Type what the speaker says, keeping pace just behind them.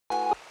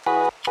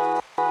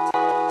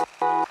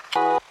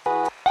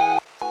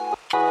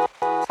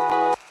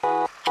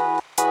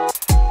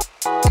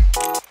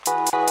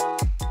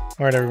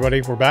All right, everybody,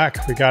 we're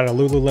back. We got a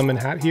Lululemon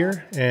hat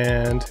here,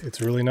 and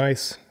it's really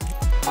nice.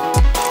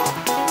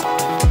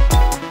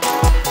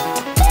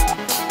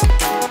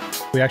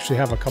 We actually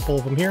have a couple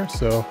of them here.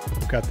 So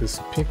we've got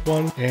this pink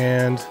one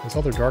and this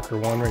other darker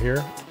one right here.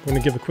 I'm going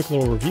to give a quick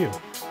little review.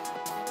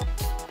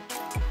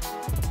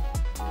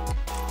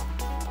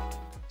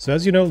 So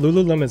as you know,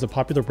 Lululemon is a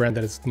popular brand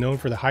that is known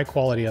for the high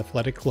quality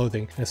athletic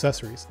clothing and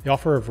accessories. They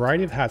offer a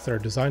variety of hats that are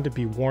designed to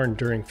be worn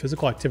during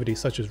physical activities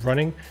such as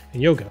running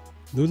and yoga.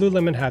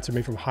 Lululemon hats are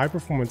made from high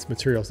performance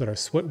materials that are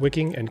sweat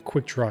wicking and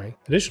quick drying.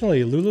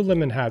 Additionally,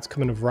 Lululemon hats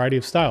come in a variety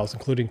of styles,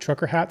 including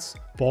trucker hats,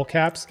 ball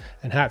caps,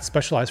 and hats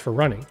specialized for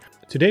running.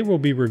 Today we'll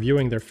be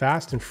reviewing their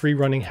fast and free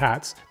running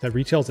hats that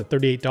retails at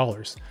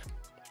 $38.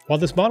 While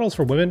this model is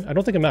for women, I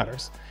don't think it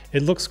matters.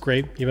 It looks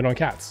great even on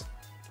cats.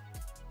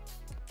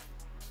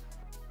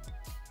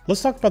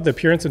 Let's talk about the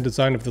appearance and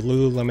design of the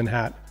Lululemon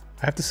hat.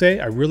 I have to say,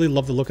 I really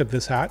love the look of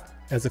this hat.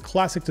 It has a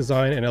classic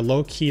design and a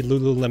low-key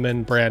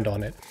Lululemon brand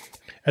on it.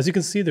 As you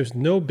can see, there's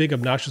no big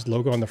obnoxious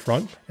logo on the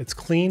front. It's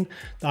clean.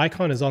 The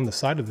icon is on the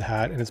side of the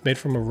hat and it's made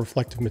from a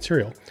reflective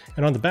material.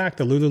 And on the back,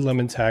 the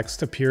Lululemon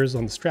text appears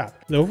on the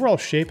strap. The overall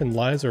shape and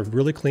lines are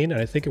really clean, and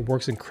I think it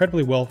works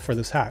incredibly well for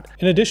this hat.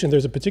 In addition,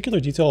 there's a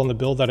particular detail on the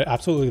bill that I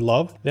absolutely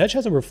love. The edge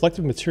has a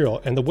reflective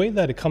material, and the way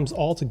that it comes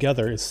all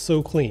together is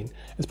so clean.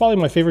 It's probably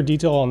my favorite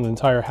detail on the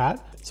entire hat.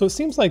 So it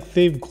seems like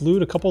they've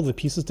glued a couple of the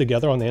pieces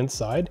together on the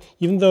inside,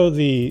 even though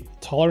the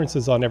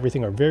tolerances on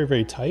everything are very,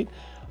 very tight.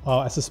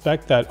 I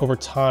suspect that over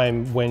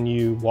time, when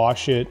you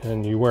wash it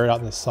and you wear it out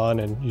in the sun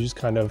and you just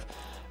kind of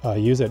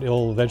use it,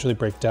 it'll eventually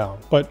break down,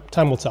 but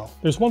time will tell.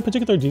 There's one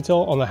particular detail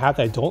on the hat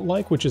that I don't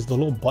like, which is the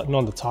little button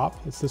on the top.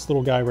 It's this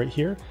little guy right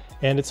here,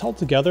 and it's held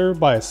together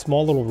by a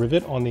small little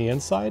rivet on the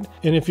inside.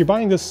 And if you're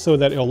buying this so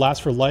that it'll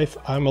last for life,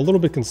 I'm a little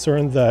bit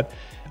concerned that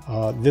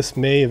this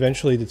may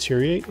eventually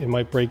deteriorate. It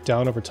might break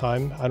down over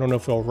time. I don't know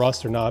if it'll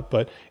rust or not,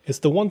 but it's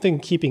the one thing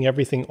keeping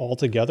everything all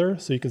together.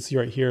 So you can see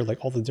right here, like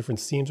all the different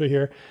seams right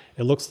here.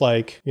 It looks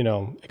like, you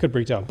know, it could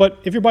break down. But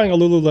if you're buying a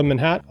Lululemon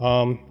hat,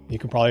 you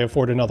can probably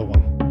afford another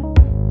one.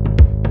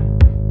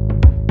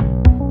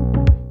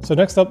 So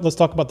next up, let's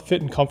talk about the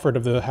fit and comfort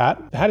of the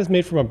hat. The hat is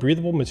made from a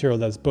breathable material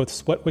that is both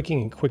sweat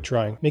wicking and quick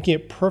drying, making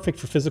it perfect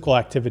for physical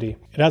activity.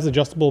 It has an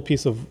adjustable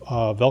piece of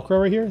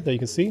Velcro right here that you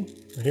can see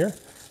right here,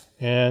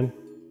 and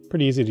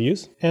pretty easy to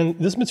use. And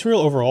this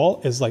material overall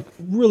is like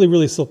really,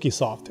 really silky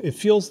soft. It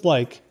feels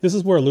like this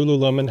is where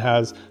Lululemon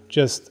has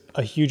just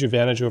a huge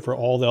advantage over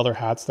all the other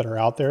hats that are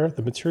out there.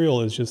 The material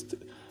is just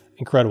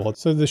incredible.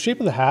 So the shape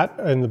of the hat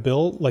and the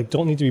bill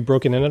don't need to be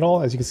broken in at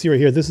all. As you can see right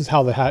here, this is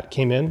how the hat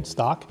came in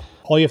stock.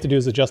 All you have to do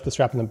is adjust the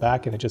strap in the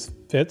back and it just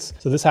fits.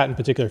 So this hat in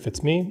particular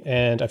fits me,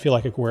 and I feel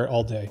like I can wear it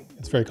all day.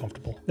 It's very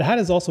comfortable. The hat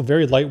is also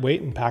very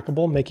lightweight and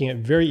packable, making it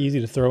very easy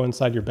to throw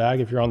inside your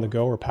bag if you're on the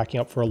go or packing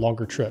up for a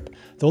longer trip.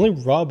 The only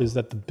rub is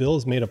that the bill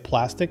is made of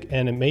plastic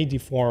and it may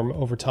deform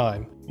over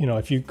time. You know,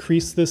 if you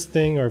crease this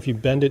thing or if you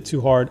bend it too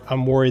hard,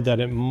 I'm worried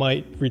that it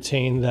might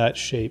retain that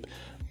shape.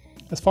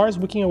 As far as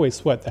wicking away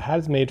sweat, the hat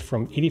is made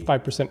from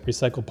 85%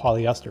 recycled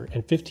polyester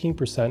and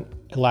 15%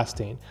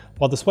 elastane,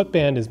 while the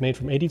sweatband is made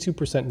from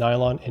 82%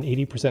 nylon and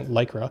 80%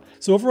 lycra.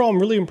 So overall, I'm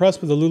really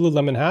impressed with the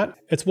Lululemon hat.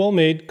 It's well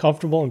made,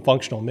 comfortable, and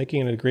functional,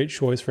 making it a great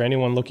choice for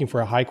anyone looking for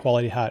a high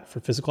quality hat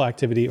for physical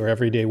activity or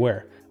everyday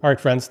wear. All right,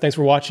 friends, thanks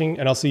for watching,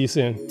 and I'll see you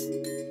soon.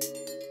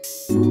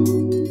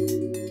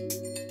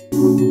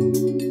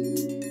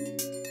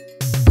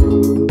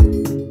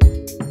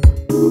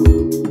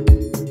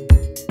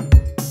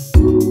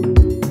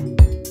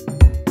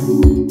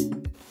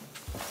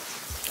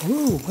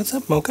 Ooh, what's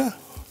up, Mocha?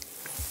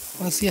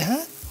 Wanna see a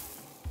hat?